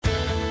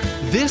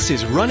This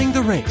is Running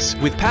the Race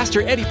with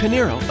Pastor Eddie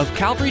Pinero of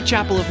Calvary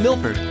Chapel of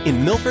Milford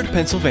in Milford,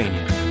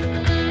 Pennsylvania.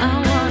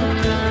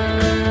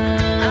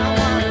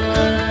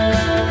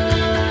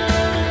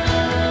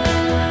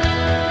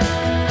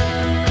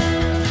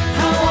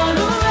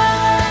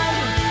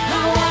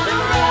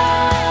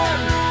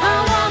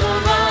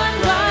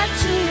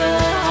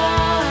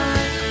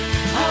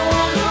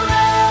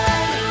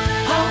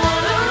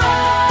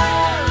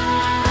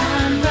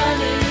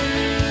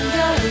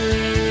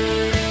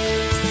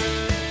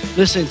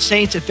 Listen,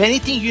 saints, if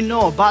anything you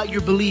know about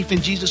your belief in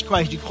Jesus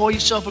Christ, you call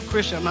yourself a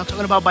Christian. I'm not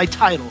talking about by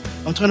title.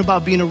 I'm talking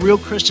about being a real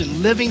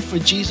Christian, living for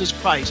Jesus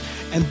Christ,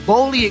 and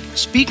boldly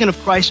speaking of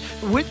Christ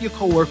with your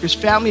coworkers,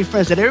 family, and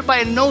friends, that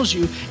everybody knows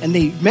you, and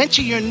they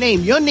mention your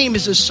name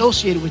is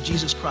associated with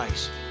Jesus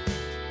Christ.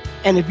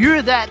 And if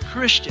you're that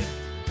Christian,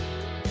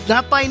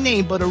 not by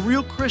name, but a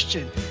real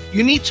Christian,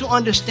 you need to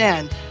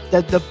understand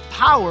that the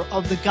power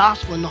of the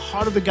gospel and the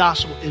heart of the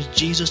gospel is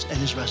Jesus and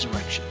his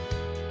resurrection.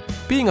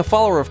 Being a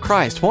follower of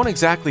Christ won't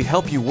exactly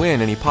help you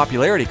win any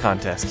popularity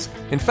contests.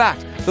 In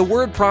fact, the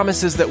Word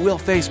promises that we'll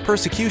face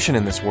persecution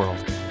in this world.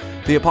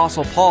 The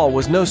Apostle Paul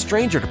was no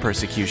stranger to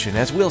persecution,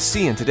 as we'll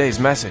see in today's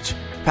message.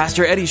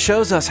 Pastor Eddie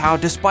shows us how,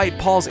 despite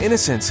Paul's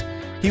innocence,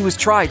 he was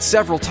tried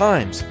several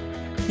times.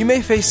 You may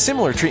face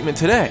similar treatment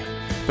today,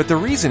 but the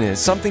reason is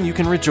something you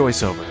can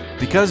rejoice over,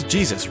 because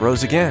Jesus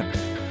rose again.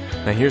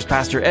 Now here's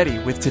Pastor Eddie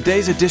with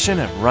today's edition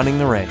of Running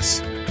the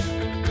Race.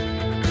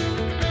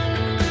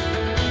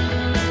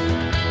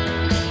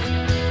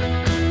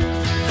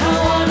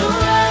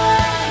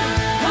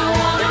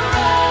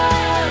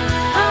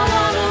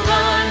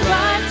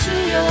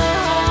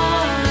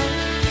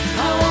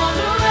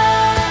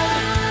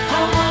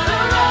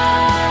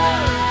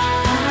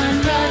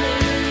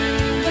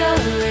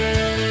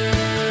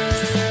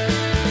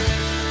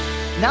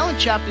 Now in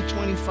chapter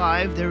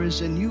 25, there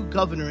is a new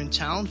governor in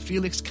town.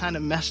 Felix kind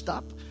of messed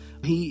up.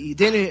 He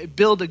didn't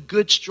build a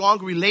good,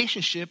 strong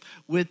relationship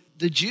with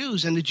the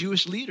Jews and the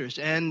Jewish leaders,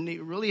 and he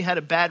really had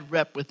a bad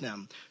rep with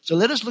them. So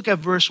let us look at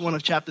verse 1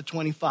 of chapter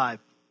 25.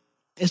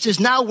 It says,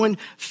 "Now when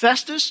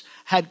Festus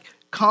had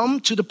come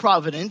to the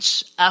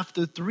province,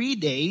 after 3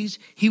 days,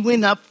 he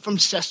went up from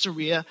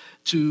Caesarea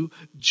to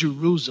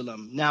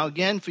Jerusalem." Now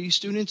again, for you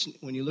students,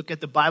 when you look at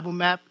the Bible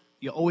map,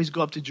 you always go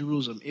up to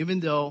Jerusalem,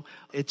 even though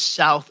it's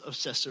south of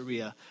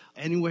Caesarea.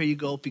 Anywhere you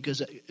go,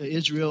 because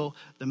Israel,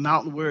 the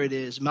mountain where it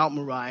is, Mount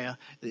Moriah,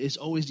 is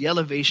always, the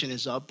elevation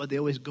is up, but they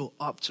always go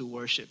up to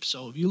worship.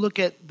 So if you look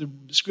at the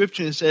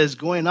scripture, it says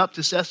going up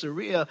to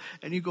Caesarea,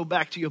 and you go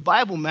back to your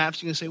Bible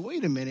maps, you're going to say,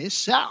 wait a minute, it's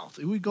south.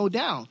 We go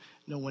down.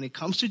 No, when it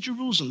comes to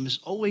Jerusalem, it's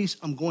always,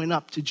 I'm going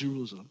up to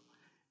Jerusalem.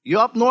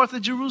 You're up north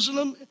of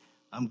Jerusalem,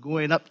 I'm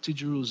going up to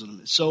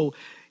Jerusalem. So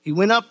he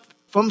went up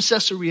from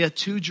Caesarea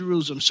to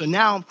Jerusalem. So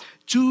now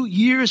 2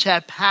 years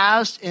had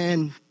passed,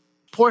 and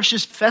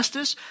Porcius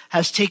Festus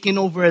has taken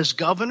over as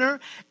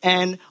governor.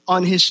 And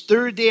on his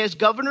third day as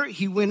governor,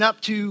 he went up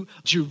to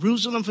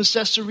Jerusalem for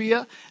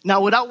Caesarea.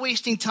 Now, without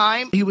wasting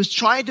time, he was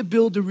trying to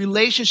build a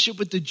relationship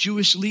with the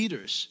Jewish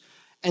leaders.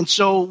 And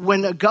so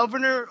when a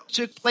governor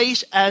took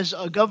place as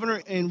a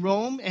governor in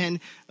Rome,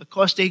 and of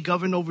course they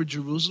governed over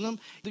Jerusalem,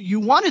 you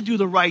want to do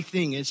the right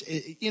thing.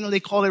 They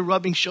call it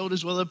rubbing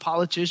shoulders with a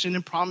politician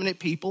and prominent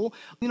people.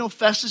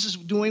 Festus is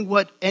doing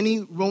what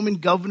any Roman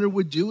governor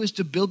would do, is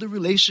to build a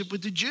relationship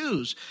with the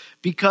Jews.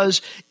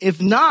 Because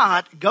if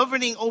not,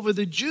 governing over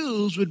the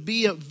Jews would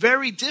be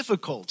very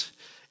difficult.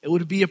 It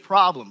would be a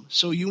problem.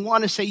 So you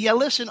want to say, yeah,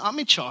 listen, I'm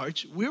in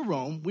charge. We're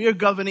Rome. We are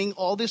governing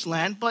all this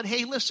land. But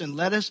hey, listen,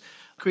 let us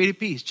create a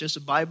peace. Just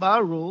abide by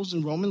our rules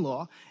and Roman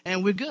law,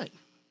 and we're good.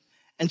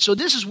 And so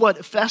this is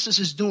what Festus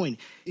is doing.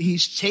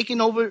 He's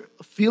taken over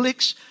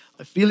Felix.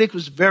 Felix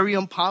was very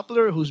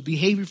unpopular, whose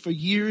behavior for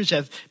years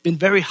have been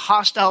very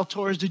hostile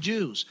towards the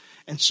Jews.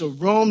 And so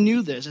Rome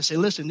knew this. They say,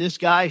 listen, this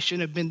guy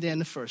shouldn't have been there in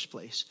the first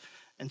place.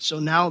 And so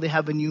now they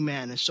have a new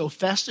man. And so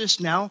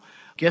Festus now,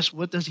 guess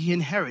what does he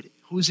inherit?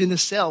 Who's in the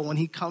cell when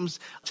he comes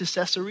to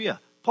Caesarea?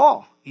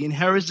 Paul. He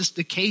inherits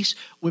the case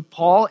with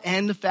Paul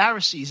and the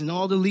Pharisees and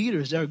all the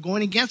leaders that are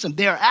going against him.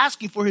 They are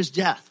asking for his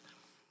death.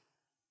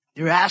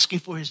 They're asking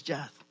for his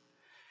death.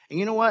 And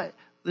you know what?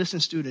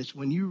 Listen, students,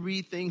 when you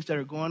read things that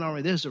are going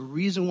on, there's a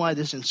reason why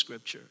this is in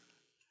Scripture.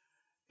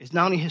 It's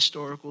not only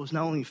historical, it's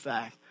not only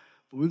fact,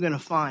 but we're going to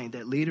find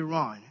that later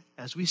on,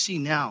 as we see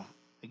now,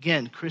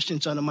 again,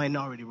 Christians are the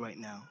minority right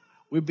now.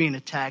 We're being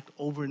attacked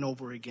over and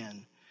over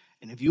again.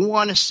 And if you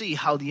want to see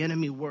how the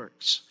enemy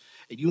works,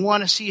 and you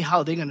want to see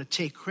how they're going to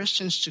take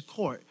Christians to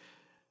court,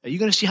 you're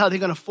going to see how they're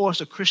going to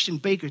force a Christian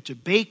baker to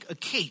bake a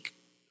cake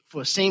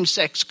for a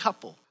same-sex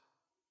couple,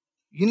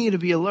 you need to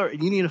be alert,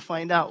 and you need to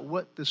find out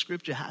what the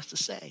Scripture has to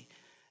say.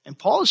 And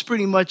Paul is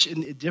pretty much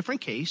in a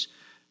different case,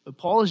 but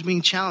Paul is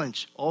being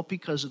challenged, all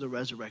because of the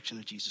resurrection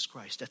of Jesus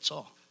Christ. That's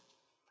all.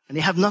 And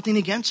they have nothing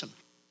against him.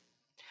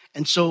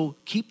 And so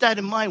keep that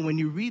in mind when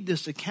you read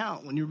this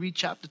account. When you read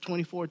chapter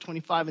 24,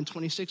 25, and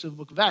 26 of the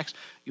book of Acts,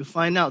 you'll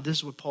find out this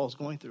is what Paul's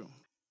going through.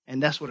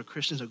 And that's what the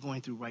Christians are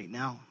going through right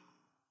now.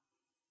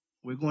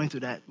 We're going through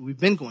that. We've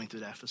been going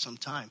through that for some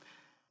time.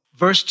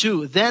 Verse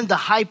 2, then the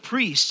high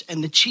priest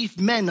and the chief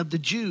men of the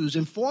Jews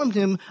informed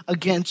him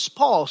against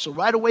Paul. So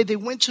right away they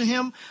went to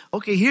him.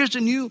 Okay, here's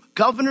the new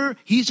governor.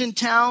 He's in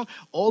town.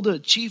 All the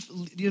chief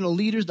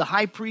leaders, the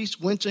high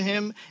priest went to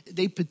him.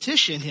 They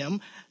petitioned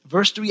him.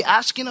 Verse 3,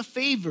 asking a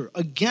favor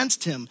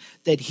against him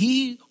that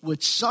he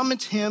would summon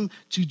him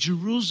to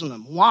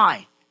Jerusalem.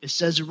 Why? It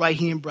says it right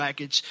here in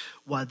brackets,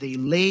 while they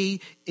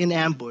lay in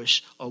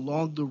ambush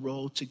along the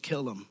road to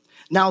kill him.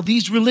 Now,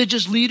 these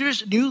religious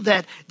leaders knew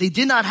that they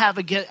did not have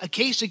a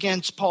case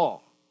against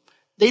Paul.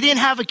 They didn't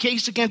have a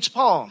case against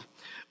Paul,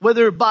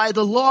 whether by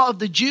the law of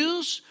the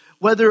Jews,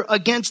 whether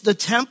against the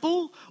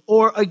temple,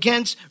 or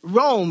against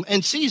Rome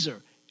and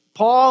Caesar.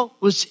 Paul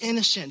was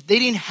innocent. They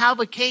didn't have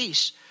a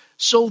case.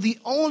 So the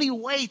only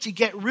way to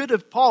get rid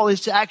of Paul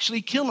is to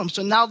actually kill him.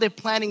 So now they're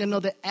planning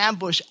another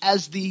ambush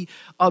as the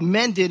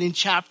amended in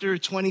chapter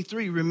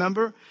 23.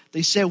 Remember?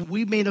 They said,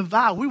 we made a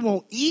vow. We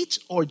won't eat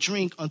or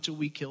drink until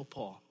we kill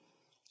Paul.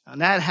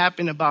 And that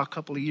happened about a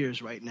couple of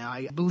years right now.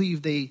 I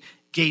believe they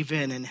gave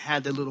in and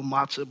had their little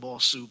matzo ball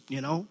soup,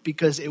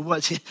 because it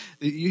was,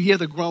 you hear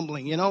the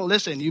grumbling,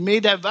 listen, you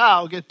made that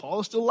vow,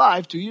 Paul is still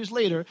alive 2 years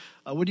later.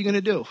 What are you going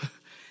to do?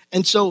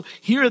 And so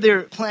here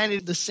they're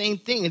planning the same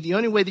thing. And the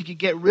only way they could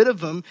get rid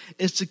of him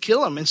is to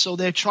kill him. And so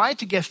they're trying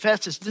to get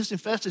Festus. Listen,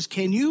 Festus,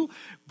 can you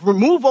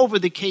remove over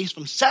the case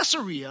from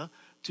Caesarea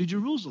to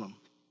Jerusalem?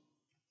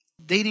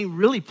 They didn't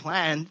really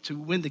plan to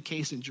win the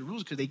case in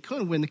Jerusalem because they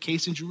couldn't win the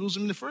case in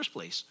Jerusalem in the first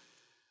place.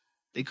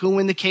 They couldn't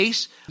win the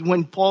case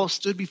when Paul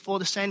stood before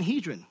the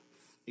Sanhedrin.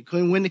 They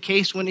couldn't win the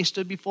case when they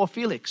stood before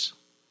Felix.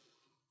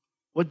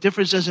 What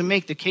difference does it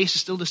make? The case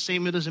is still the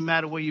same. It doesn't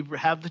matter where you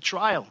have the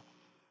trial.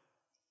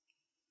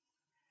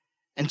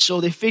 And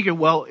so they figured,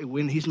 well,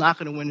 when he's not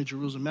going to win in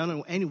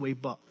Jerusalem anyway,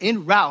 but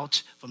en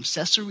route from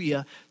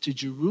Caesarea to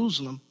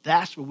Jerusalem,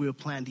 that's where we'll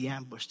plan the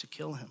ambush to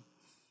kill him.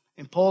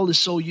 And Paul is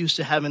so used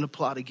to having a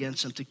plot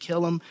against him to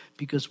kill him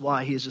because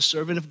why? He is a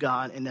servant of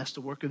God, and that's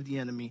the work of the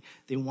enemy.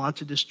 They want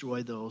to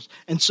destroy those.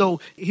 And so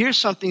here's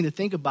something to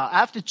think about.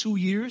 After 2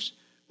 years,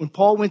 when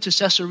Paul went to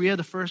Caesarea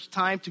the first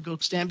time to go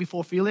stand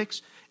before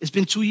Felix, it's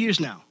been 2 years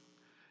now.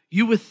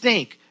 You would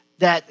think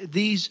that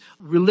these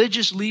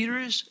religious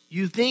leaders,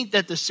 you think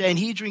that the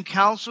Sanhedrin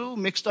council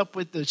mixed up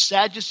with the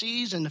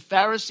Sadducees and the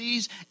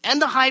Pharisees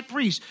and the high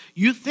priest,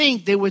 you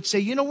think they would say,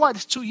 you know what,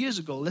 it's 2 years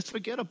ago. Let's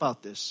forget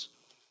about this.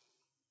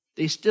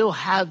 They still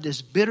have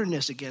this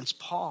bitterness against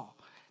Paul.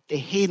 They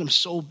hate him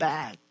so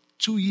bad.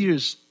 2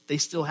 years, they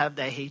still have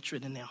that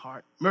hatred in their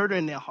heart, murder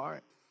in their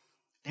heart.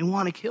 They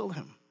want to kill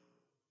him.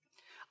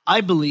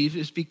 I believe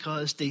it's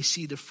because they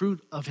see the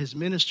fruit of his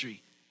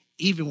ministry,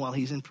 even while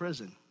he's in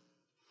prison.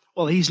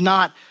 Well, he's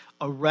not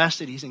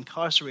arrested. He's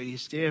incarcerated.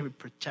 He's there in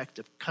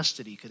protective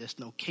custody because there's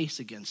no case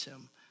against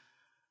him.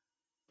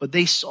 But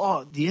they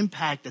saw the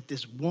impact that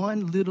this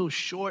one little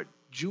short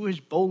Jewish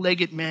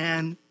bow-legged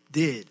man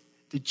did.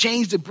 The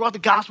change that brought the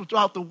gospel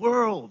throughout the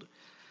world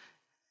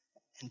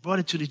and brought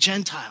it to the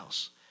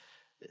Gentiles.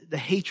 The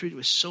hatred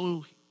was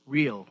so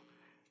real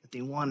that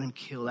they wanted him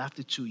killed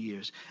after 2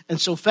 years.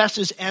 And so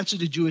Festus answered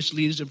the Jewish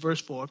leaders in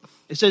verse 4.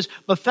 It says,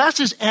 but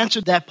Festus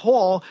answered that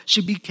Paul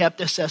should be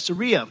kept at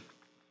Caesarea,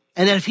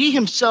 and that if he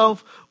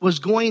himself was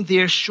going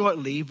there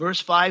shortly,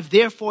 verse 5,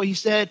 therefore he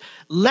said,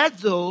 let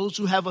those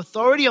who have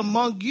authority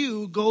among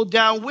you go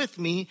down with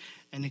me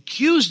and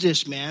accuse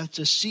this man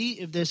to see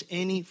if there's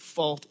any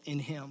fault in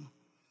him.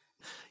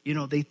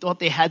 They thought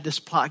they had this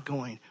plot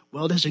going.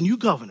 Well, there's a new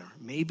governor.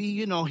 Maybe,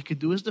 he could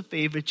do us the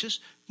favor.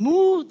 Just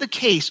move the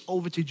case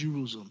over to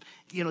Jerusalem.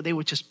 They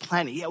were just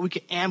planning. Yeah, we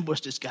could ambush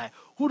this guy.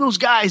 Who are those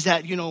guys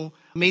that,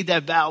 made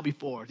that vow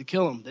before to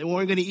kill him? They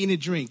weren't going to eat and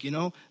drink,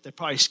 They're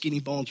probably skinny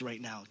bones right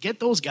now.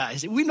 Get those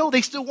guys. We know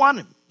they still want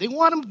him. They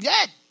want him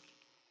dead.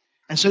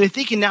 And so they're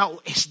thinking now,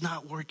 it's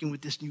not working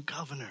with this new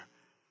governor.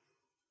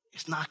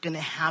 It's not going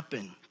to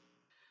happen.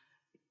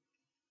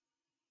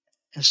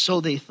 And so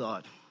they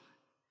thought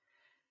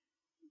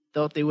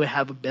they would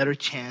have a better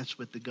chance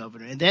with the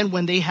governor. And then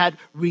when they had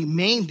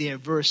remained there,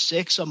 verse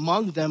 6,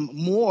 among them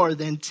more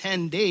than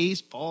 10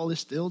 days, Paul is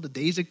still, the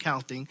days are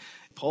counting.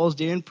 Paul's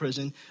there in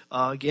prison.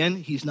 Again,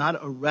 he's not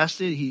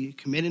arrested. He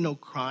committed no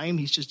crime.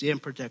 He's just there in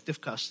protective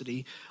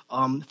custody.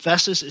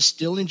 Festus is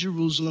still in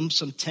Jerusalem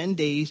some 10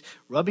 days,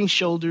 rubbing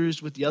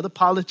shoulders with the other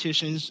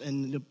politicians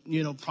and,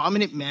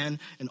 prominent men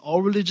and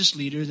all religious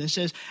leaders. And it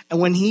says, and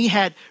when he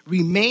had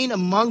remained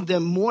among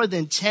them more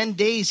than 10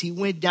 days, he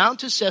went down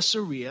to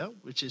Caesarea,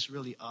 which is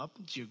really up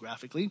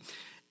geographically.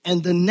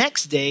 And the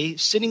next day,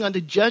 sitting on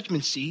the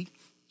judgment seat,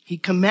 he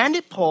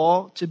commanded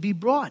Paul to be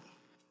brought.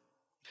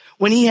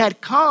 When he had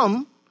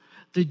come,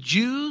 the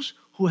Jews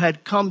who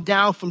had come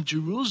down from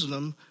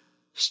Jerusalem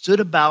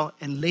stood about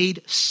and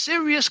laid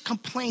serious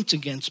complaints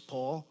against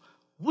Paul,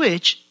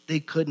 which they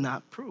could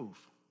not prove.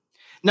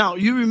 Now,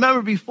 you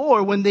remember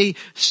before when they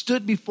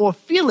stood before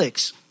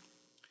Felix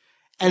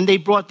and they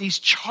brought these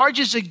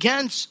charges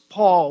against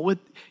Paul with,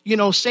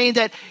 saying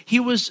that he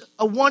was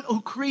a one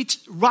who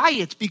creates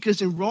riots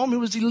because in Rome it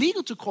was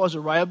illegal to cause a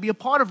riot, be a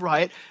part of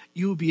riot,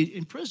 you would be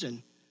in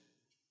prison.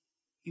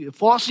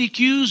 falsely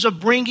accused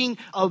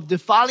of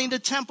defiling the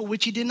temple,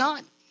 which he did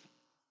not.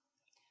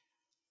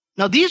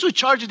 Now, these were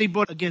charges they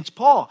brought against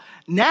Paul.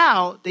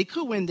 Now, they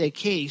could win their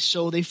case,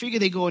 so they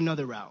figured they'd go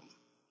another route.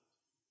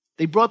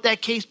 They brought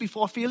that case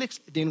before Felix.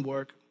 It didn't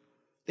work.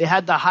 They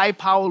had the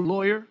high-powered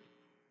lawyer.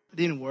 It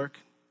didn't work.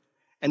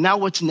 And now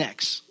what's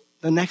next?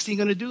 The next thing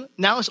you're going to do?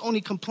 Now it's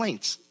only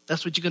complaints.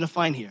 That's what you're going to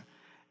find here.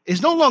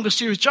 It's no longer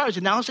serious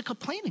charges. Now it's a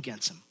complaint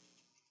against him.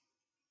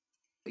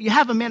 You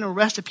have a man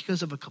arrested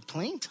because of a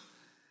complaint?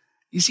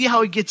 You see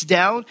how it gets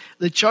down?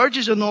 The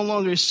charges are no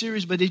longer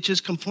serious, but they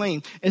just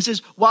complain. It says,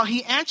 while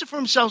he answered for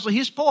himself, so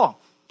here's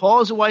Paul.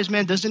 Paul is a wise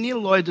man, doesn't need a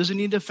lawyer, doesn't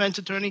need a defense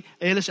attorney.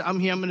 Hey, listen, I'm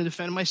here, I'm going to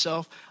defend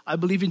myself. I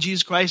believe in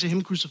Jesus Christ and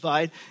him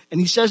crucified. And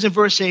he says in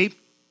verse 8,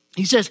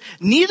 he says,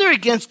 neither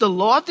against the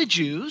law of the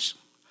Jews,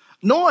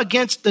 nor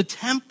against the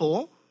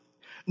temple,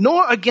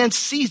 nor against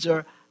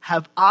Caesar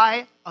have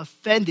I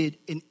offended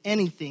in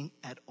anything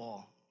at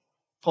all.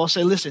 Paul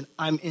said, listen,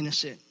 I'm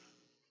innocent.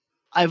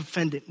 I've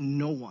offended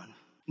no one.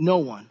 No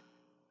one.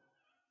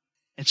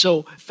 And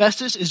so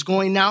Festus is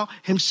going now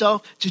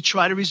himself to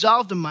try to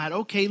resolve the matter.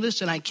 Okay,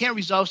 listen, I can't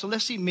resolve, so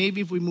let's see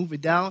maybe if we move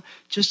it down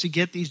just to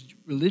get these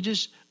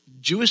religious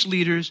Jewish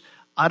leaders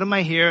out of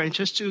my hair and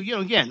just to,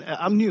 again,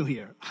 I'm new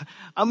here.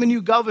 I'm a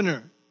new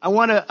governor. I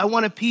want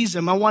to appease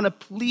them. I want to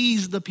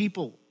please the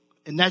people.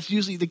 And that's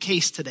usually the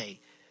case today.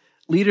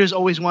 Leaders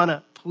always want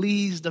to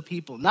please the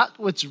people. Not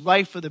what's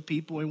right for the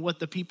people and what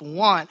the people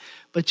want,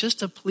 but just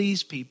to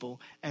please people.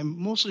 And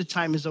most of the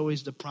time it's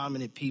always the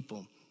prominent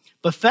people.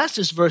 But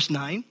Festus, verse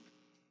 9,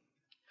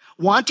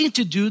 wanting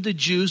to do the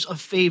Jews a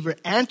favor,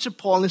 answered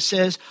Paul and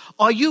says,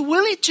 are you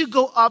willing to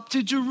go up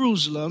to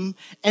Jerusalem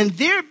and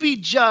there be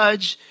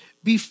judged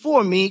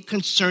before me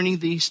concerning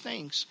these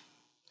things?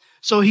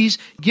 So he's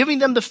giving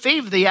them the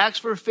favor. They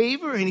asked for a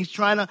favor and he's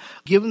trying to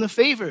give them the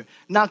favor.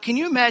 Now, can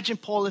you imagine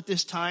Paul at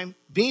this time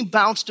being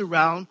bounced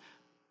around?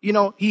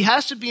 He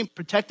has to be in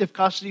protective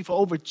custody for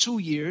over 2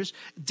 years.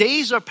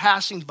 Days are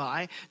passing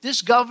by.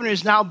 This governor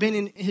has now been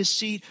in his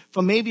seat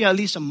for maybe at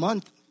least a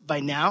month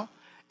by now.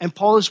 And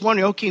Paul is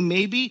wondering, okay,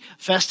 maybe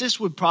Festus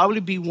would probably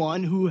be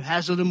one who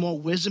has a little more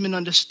wisdom and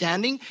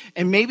understanding.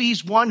 And maybe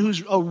he's one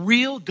who's a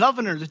real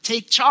governor to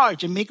take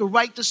charge and make a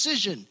right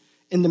decision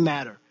in the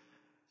matter.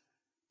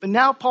 But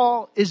now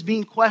Paul is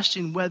being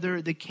questioned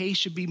whether the case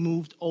should be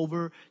moved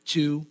over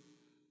to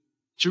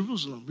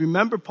Jerusalem.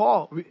 Remember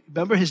Paul,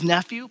 remember his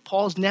nephew?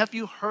 Paul's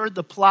nephew heard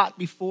the plot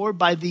before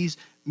by these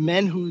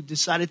men who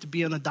decided to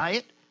be on a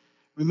diet.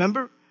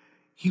 Remember?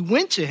 He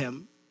went to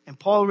him and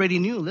Paul already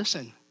knew,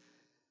 listen.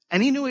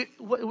 And he knew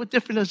what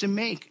difference does it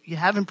make? You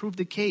haven't proved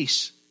the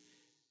case.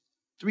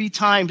 3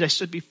 times I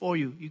stood before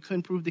you. You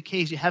couldn't prove the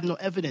case. You have no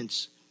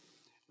evidence.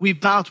 We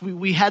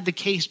had the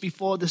case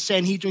before the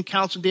Sanhedrin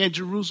Council there in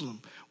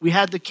Jerusalem. We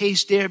had the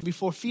case there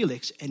before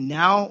Felix. And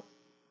now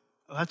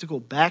I'll have to go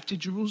back to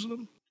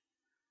Jerusalem.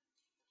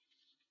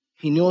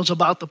 He knows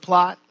about the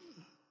plot.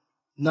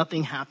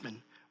 Nothing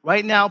happened.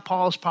 Right now,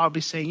 Paul's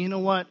probably saying, you know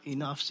what?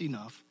 Enough's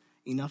enough.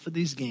 Enough of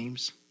these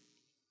games.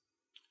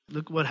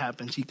 Look what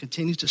happens. He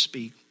continues to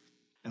speak.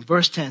 In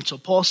verse 10, so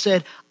Paul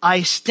said,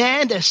 I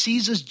stand at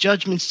Caesar's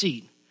judgment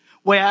seat,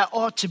 where I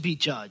ought to be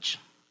judged.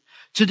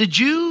 To the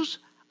Jews,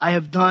 I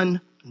have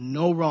done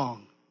no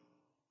wrong.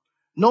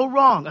 No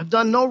wrong. I've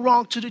done no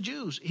wrong to the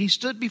Jews. He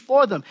stood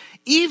before them.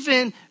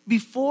 Even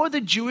before the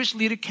Jewish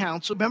leader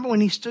council. Remember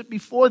when he stood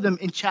before them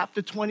in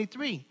chapter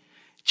 23.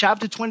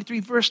 Chapter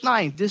 23, verse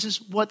 9. This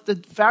is what the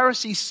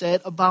Pharisees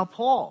said about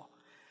Paul.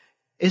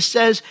 It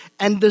says,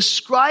 and the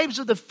scribes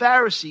of the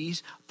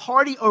Pharisees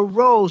party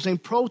arose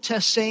and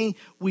protest saying,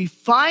 we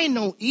find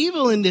no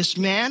evil in this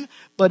man,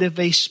 but if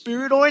a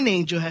spirit or an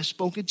angel has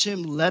spoken to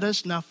him, let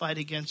us not fight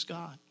against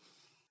God.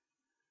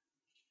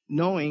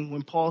 Knowing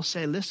when Paul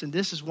said, listen,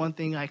 this is one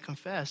thing I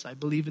confess. I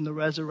believe in the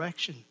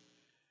resurrection.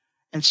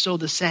 And so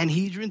the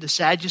Sanhedrin, the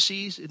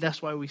Sadducees,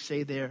 that's why we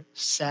say they're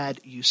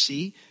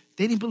sad-you-see,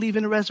 they didn't believe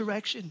in the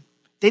resurrection.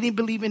 They didn't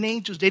believe in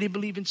angels. They didn't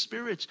believe in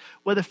spirits.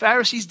 Well, the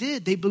Pharisees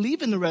did. They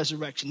believe in the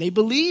resurrection. They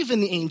believe in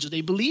the angels.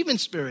 They believe in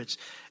spirits.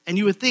 And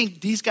you would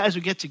think these guys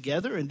would get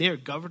together and they're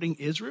governing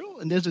Israel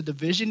and there's a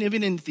division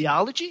even in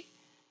theology.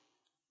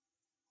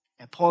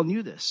 And Paul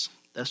knew this.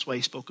 That's why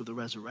he spoke of the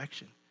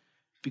resurrection.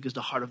 Because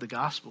the heart of the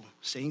gospel,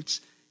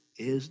 saints,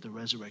 is the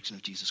resurrection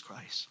of Jesus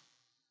Christ.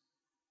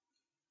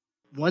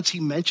 Once he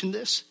mentioned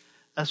this,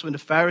 that's when the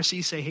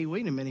Pharisees say, hey,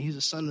 wait a minute, he's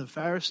a son of a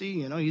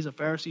Pharisee. He's a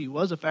Pharisee. He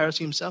was a Pharisee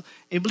himself.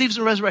 And he believes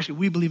in the resurrection.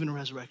 We believe in the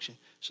resurrection.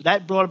 So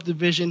that brought up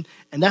division,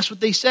 and that's what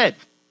they said.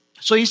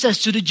 So he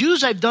says, to the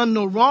Jews I've done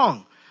no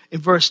wrong,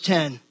 in verse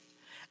 10,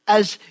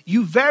 as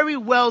you very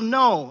well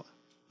know.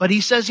 But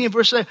he says in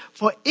verse 11,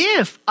 for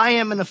if I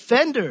am an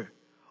offender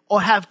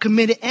or have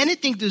committed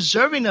anything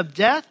deserving of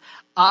death,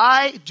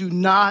 I do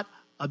not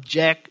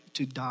object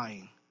to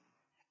dying.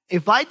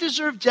 If I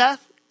deserve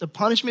death, the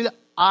punishment,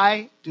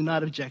 I do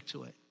not object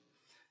to it.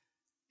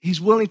 He's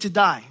willing to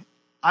die.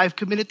 I've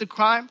committed the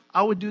crime,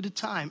 I would do the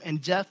time.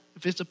 And death,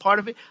 if it's a part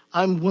of it,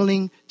 I'm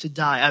willing to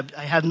die.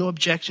 I have no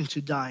objection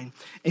to dying.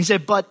 And he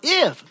said, but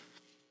if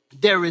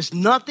There is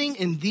nothing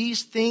in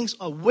these things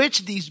of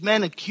which these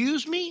men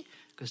accuse me,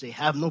 because they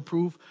have no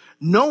proof.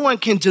 No one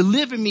can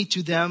deliver me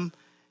to them.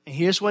 And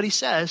here's what he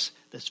says,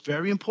 that's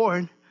very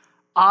important.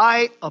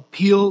 I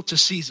appeal to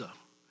Caesar.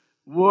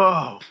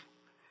 Whoa.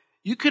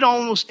 You could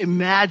almost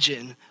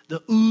imagine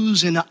the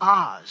oohs and the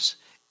ahs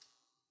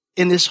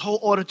in this whole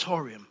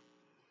auditorium.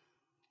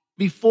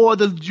 Before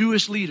the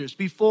Jewish leaders,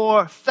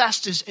 before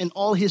Festus and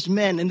all his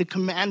men and the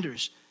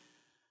commanders.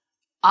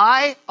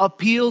 I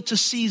appeal to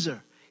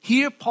Caesar.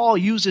 Here Paul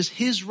uses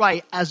his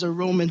right as a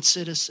Roman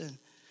citizen.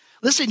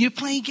 Listen, you're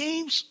playing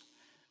games?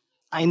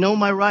 I know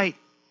my right.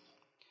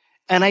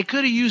 And I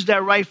could have used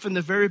that right from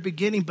the very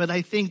beginning, but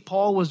I think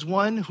Paul was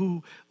one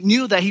who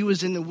knew that he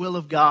was in the will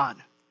of God.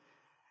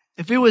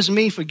 If it was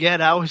me,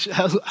 forget it.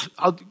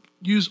 I'll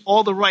use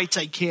all the rights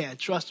I can.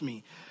 Trust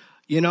me.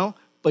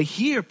 But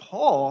here,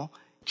 Paul,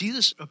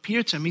 Jesus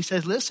appeared to him. He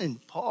says, listen,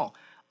 Paul,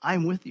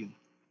 I'm with you.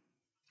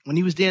 When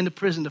he was there in the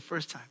prison the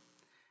first time,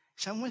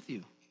 he said, I'm with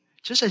you.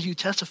 Just as you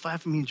testify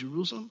for me in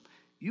Jerusalem,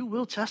 you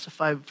will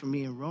testify for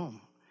me in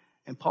Rome.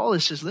 And Paul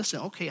says, listen,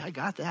 okay, I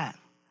got that.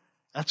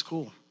 That's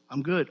cool.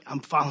 I'm good. I'm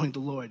following the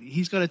Lord.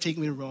 He's going to take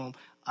me to Rome.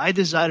 I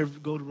desire to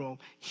go to Rome.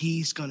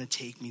 He's going to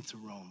take me to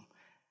Rome.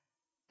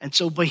 And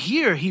so, but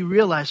here he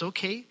realized,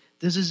 okay,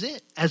 this is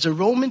it. As a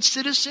Roman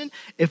citizen,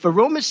 if a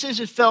Roman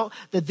citizen felt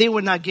that they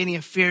were not getting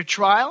a fair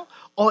trial,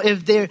 or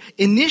if their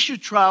initial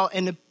trial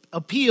and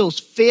appeals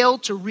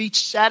failed to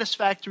reach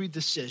satisfactory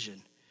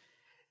decision,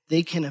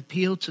 they can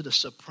appeal to the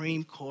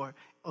Supreme Court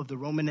of the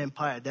Roman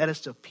Empire. That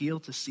is to appeal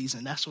to Caesar.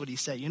 And that's what he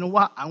said. You know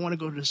what? I want to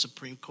go to the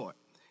Supreme Court.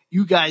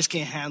 You guys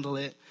can't handle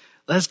it.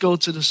 Let's go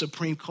to the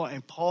Supreme Court.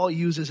 And Paul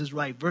uses his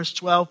right. Verse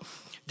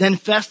 12, then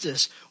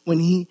Festus, when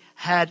he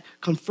had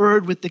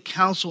conferred with the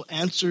council,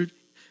 answered,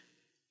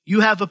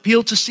 you have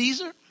appealed to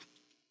Caesar?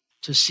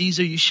 To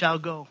Caesar you shall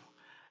go.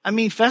 I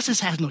mean,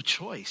 Festus has no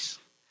choice.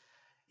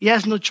 He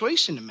has no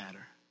choice in the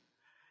matter.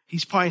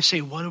 He's probably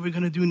saying, what are we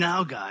going to do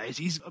now, guys?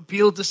 He's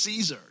appealed to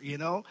Caesar,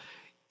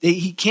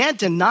 He can't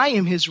deny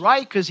him his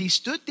right because he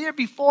stood there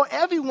before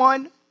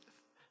everyone.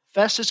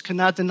 Festus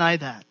cannot deny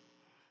that.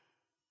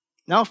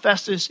 Now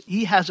Festus,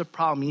 he has a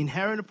problem. He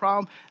inherited a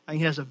problem, and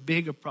he has a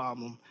bigger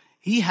problem.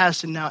 He has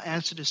to now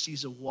answer to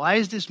Caesar, why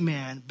has this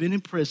man been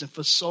in prison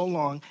for so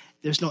long?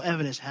 There's no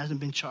evidence, hasn't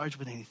been charged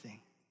with anything.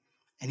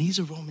 And he's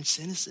a Roman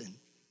citizen.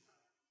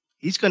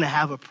 He's going to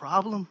have a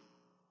problem.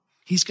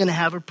 He's going to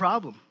have a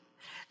problem.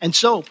 And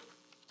so,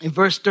 in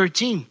verse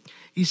 13,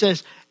 he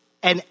says,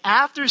 and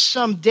after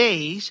some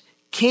days,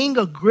 King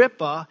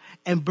Agrippa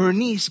and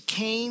Bernice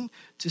came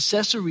to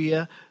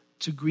Caesarea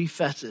to greet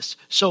Festus.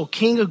 So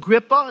King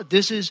Agrippa,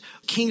 this is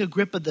King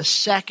Agrippa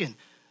II,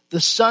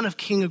 the son of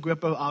King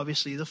Agrippa,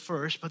 obviously the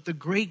first, but the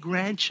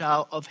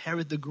great-grandchild of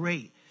Herod the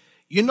Great.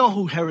 You know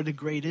who Herod the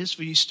Great is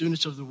for you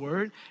students of the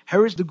word.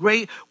 Herod the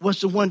Great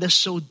was the one that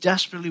so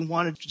desperately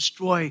wanted to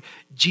destroy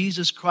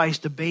Jesus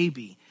Christ, the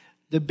baby,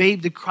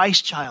 the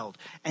Christ child.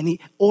 And he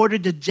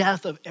ordered the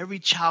death of every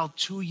child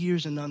 2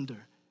 years and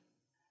under.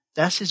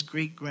 That's his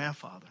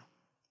great-grandfather.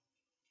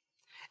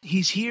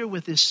 He's here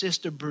with his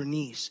sister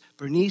Bernice.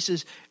 Bernice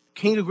is,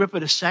 King Agrippa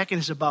II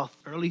is about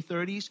early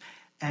 30s,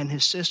 and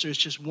his sister is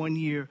just 1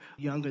 year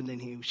younger than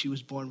him. She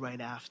was born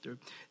right after.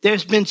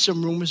 There's been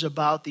some rumors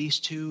about these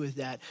two, is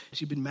that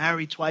she'd been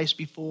married twice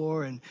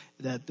before, and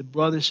that the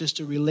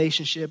brother-sister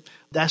relationship,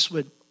 that's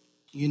what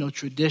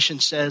tradition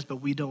says, but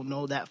we don't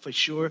know that for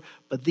sure.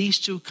 But these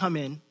two come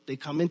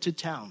into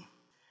town.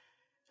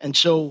 And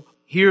so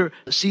here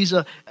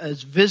Caesar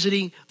is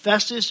visiting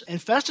Festus,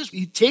 and Festus,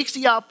 he takes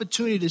the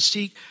opportunity to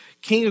seek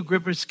King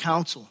Agrippa's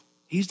counsel.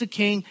 He's the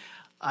king.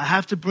 I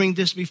have to bring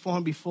this before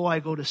him before I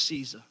go to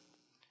Caesar.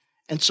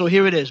 And so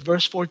here it is,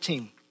 verse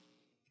 14.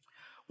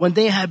 When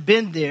they had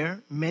been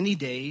there many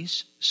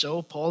days,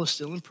 so Paul is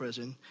still in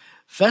prison,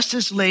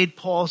 Festus laid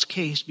Paul's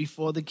case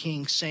before the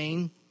king,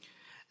 saying,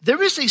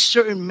 there is a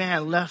certain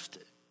man left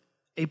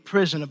a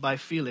prisoner by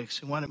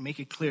Felix. I want to make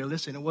it clear.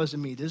 Listen, it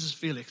wasn't me. This is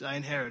Felix. I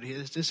inherited it.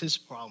 This is his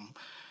problem.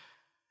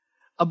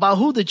 About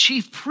who the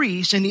chief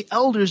priests and the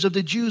elders of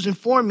the Jews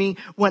informed me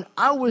when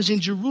I was in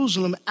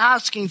Jerusalem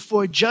asking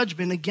for a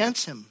judgment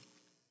against him.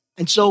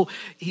 And so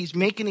he's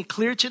making it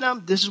clear to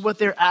them. This is what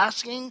they're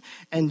asking.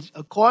 And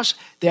of course,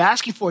 they're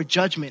asking for a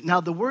judgment.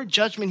 Now, the word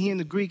judgment here in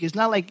the Greek is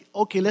not like,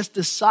 okay, let's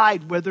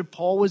decide whether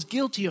Paul was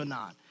guilty or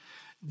not.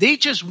 They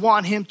just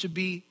want him to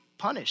be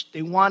punished.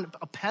 They want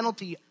a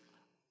penalty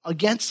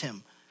against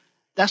him.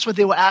 That's what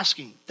they were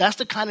asking. That's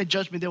the kind of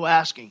judgment they were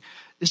asking.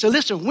 They said,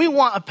 listen, we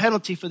want a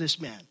penalty for this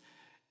man.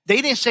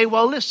 They didn't say,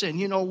 well, listen,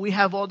 we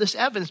have all this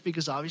evidence,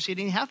 because obviously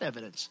they didn't have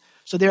evidence.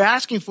 So they're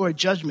asking for a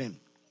judgment.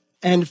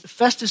 And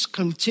Festus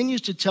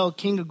continues to tell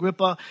King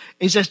Agrippa,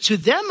 he says, to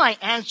them I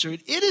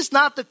answered, it is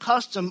not the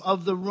custom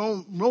of the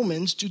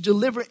Romans to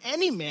deliver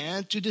any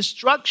man to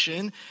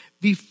destruction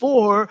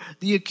before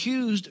the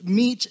accused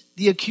meets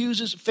the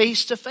accusers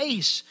face to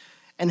face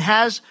and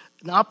has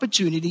an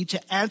opportunity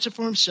to answer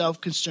for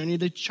himself concerning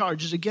the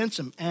charges against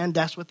him. And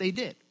that's what they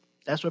did.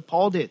 That's what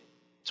Paul did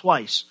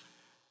twice.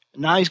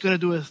 Now he's going to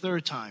do it a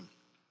third time.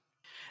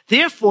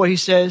 Therefore, he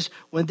says,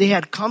 when they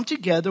had come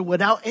together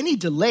without any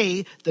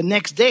delay, the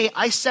next day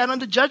I sat on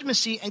the judgment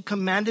seat and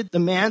commanded the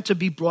man to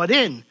be brought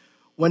in.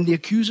 When the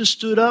accuser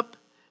stood up,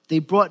 they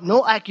brought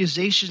no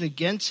accusation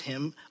against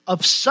him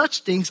of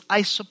such things,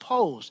 I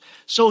suppose.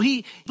 So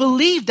he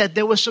believed that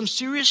there were some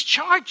serious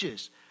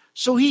charges.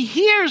 So he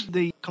hears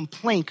the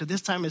complaint, because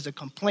this time it's a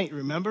complaint,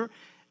 remember?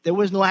 There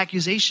was no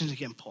accusations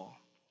against Paul.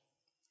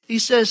 He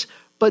says,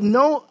 but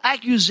no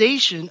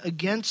accusation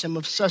against him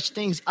of such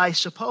things, I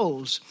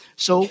suppose.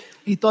 So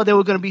he thought there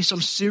were going to be some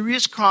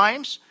serious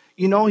crimes.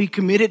 You know, he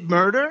committed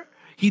murder.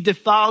 He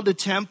defiled the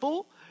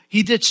temple.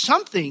 He did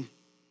something.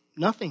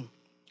 Nothing.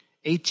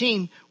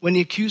 18, when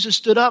the accuser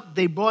stood up,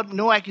 they brought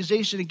no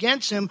accusation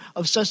against him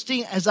of such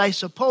thing as I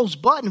suppose.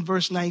 But in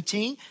verse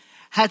 19,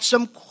 had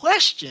some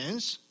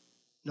questions,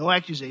 no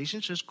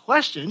accusations, just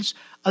questions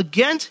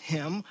against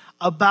him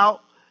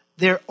about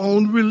their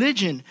own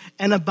religion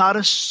and about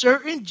a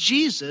certain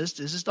Jesus,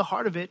 this is the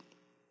heart of it,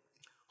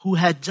 who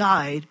had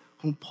died,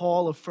 whom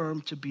Paul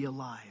affirmed to be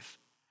alive.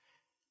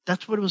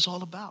 That's what it was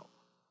all about.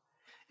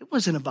 It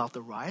wasn't about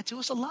the riots. It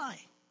was a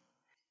lie.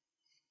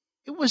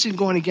 It wasn't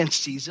going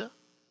against Caesar.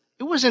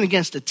 It wasn't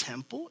against the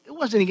temple. It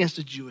wasn't against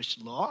the Jewish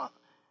law.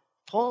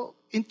 Paul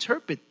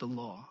interpreted the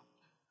law.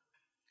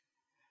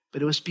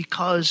 But it was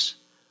because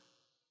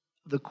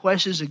of the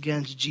questions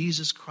against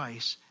Jesus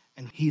Christ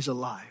and he's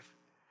alive.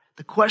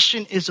 The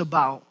question is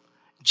about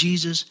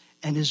Jesus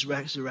and his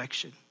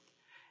resurrection.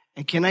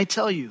 And can I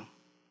tell you,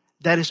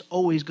 that is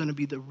always going to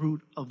be the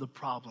root of the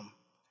problem.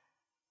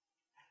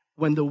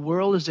 When the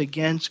world is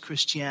against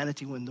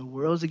Christianity, when the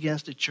world is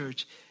against the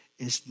church,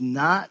 it's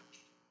not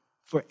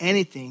for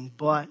anything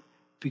but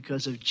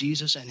because of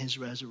Jesus and his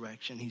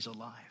resurrection. He's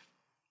alive.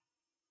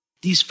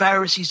 These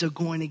Pharisees are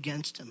going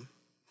against him.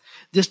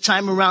 This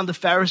time around, the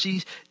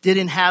Pharisees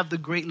didn't have the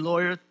great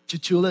lawyer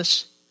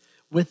Tertullus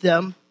with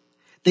them.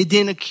 They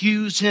didn't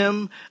accuse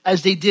him,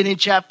 as they did in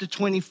chapter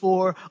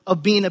 24,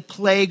 of being a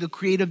plague, a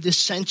creative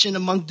dissension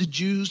among the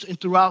Jews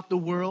and throughout the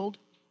world.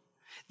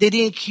 They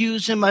didn't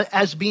accuse him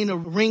as being a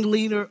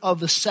ringleader of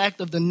the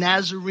sect of the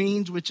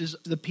Nazarenes, which is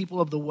the people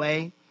of the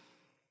way.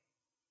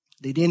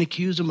 They didn't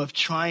accuse him of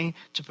trying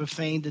to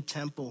profane the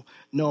temple.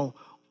 No,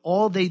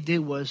 all they did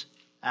was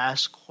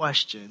ask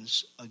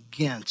questions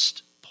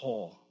against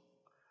Paul.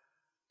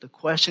 The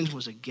question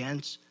was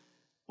against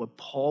what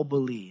Paul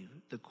believed.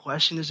 The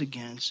question is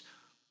against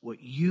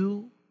what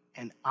you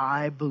and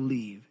I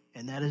believe,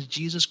 and that is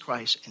Jesus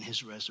Christ and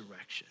his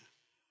resurrection.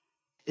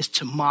 It's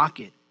to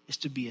mock it. It's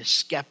to be a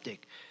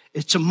skeptic.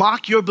 It's to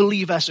mock your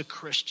belief as a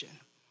Christian.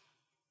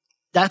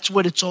 That's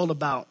what it's all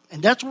about.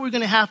 And that's what we're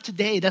going to have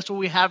today. That's what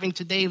we're having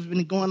today. It's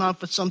been going on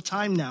for some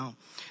time now.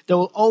 There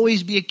will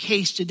always be a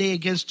case today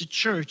against the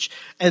church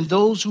and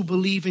those who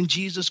believe in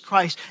Jesus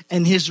Christ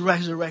and his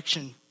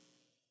resurrection.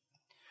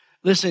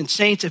 Listen,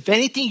 saints, if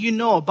anything you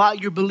know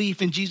about your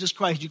belief in Jesus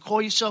Christ, you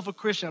call yourself a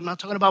Christian. I'm not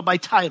talking about by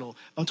title.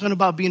 I'm talking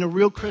about being a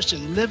real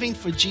Christian, living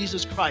for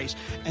Jesus Christ,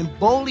 and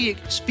boldly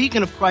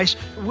speaking of Christ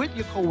with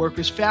your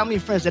coworkers, family,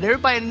 and friends, that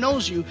everybody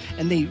knows you,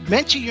 and they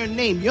mention your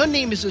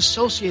name is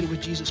associated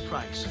with Jesus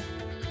Christ.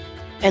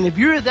 And if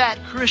you're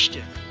that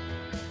Christian,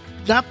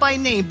 not by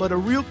name, but a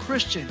real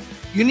Christian,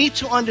 you need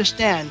to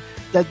understand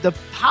that the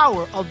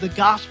power of the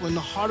gospel and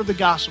the heart of the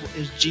gospel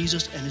is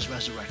Jesus and his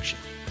resurrection.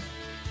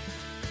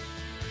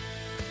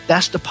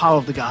 That's the power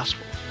of the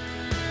gospel.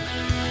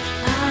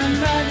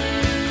 I'm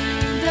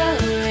running the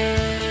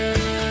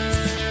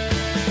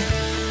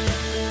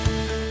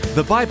race.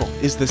 The Bible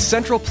is the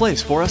central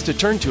place for us to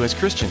turn to as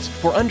Christians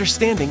for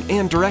understanding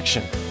and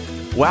direction.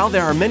 While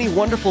there are many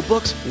wonderful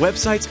books,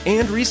 websites,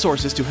 and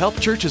resources to help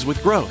churches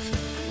with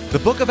growth, the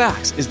book of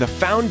Acts is the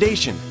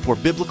foundation for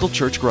biblical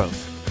church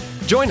growth.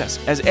 Join us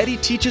as Eddie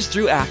teaches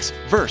through Acts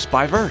verse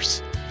by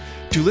verse.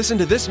 To listen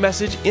to this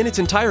message in its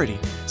entirety,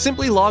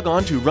 simply log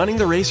on to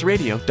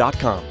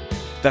runningtheraceradio.com.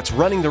 That's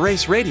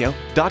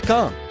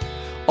runningtheraceradio.com.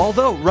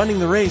 Although Running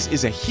the Race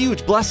is a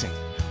huge blessing,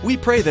 we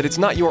pray that it's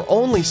not your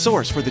only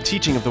source for the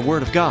teaching of the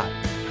Word of God.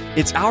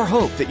 It's our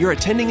hope that you're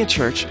attending a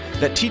church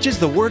that teaches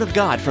the Word of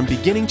God from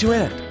beginning to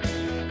end.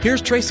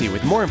 Here's Tracy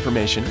with more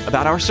information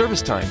about our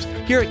service times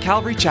here at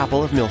Calvary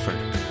Chapel of Milford.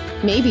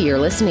 Maybe you're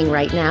listening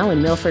right now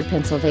in Milford,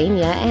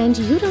 Pennsylvania, and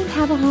you don't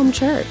have a home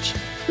church.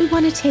 We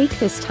want to take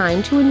this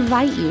time to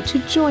invite you to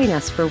join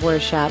us for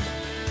worship.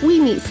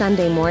 We meet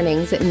Sunday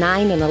mornings at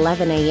 9 and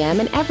 11 a.m.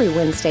 and every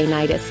Wednesday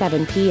night at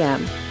 7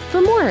 p.m. For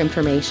more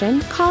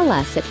information, call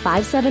us at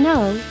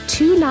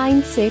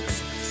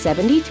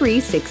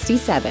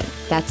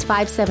 570-296-7367. That's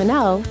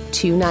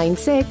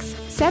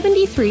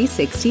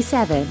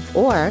 570-296-7367.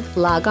 Or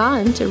log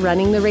on to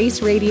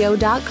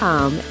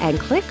runningtheraceradio.com and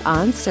click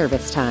on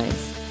service times.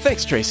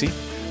 Thanks, Tracy.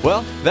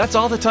 Well, that's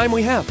all the time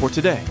we have for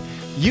today.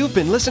 You've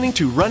been listening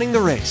to Running the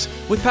Race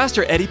with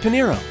Pastor Eddie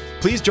Pinero.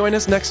 Please join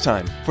us next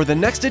time for the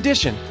next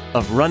edition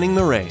of Running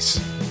the Race.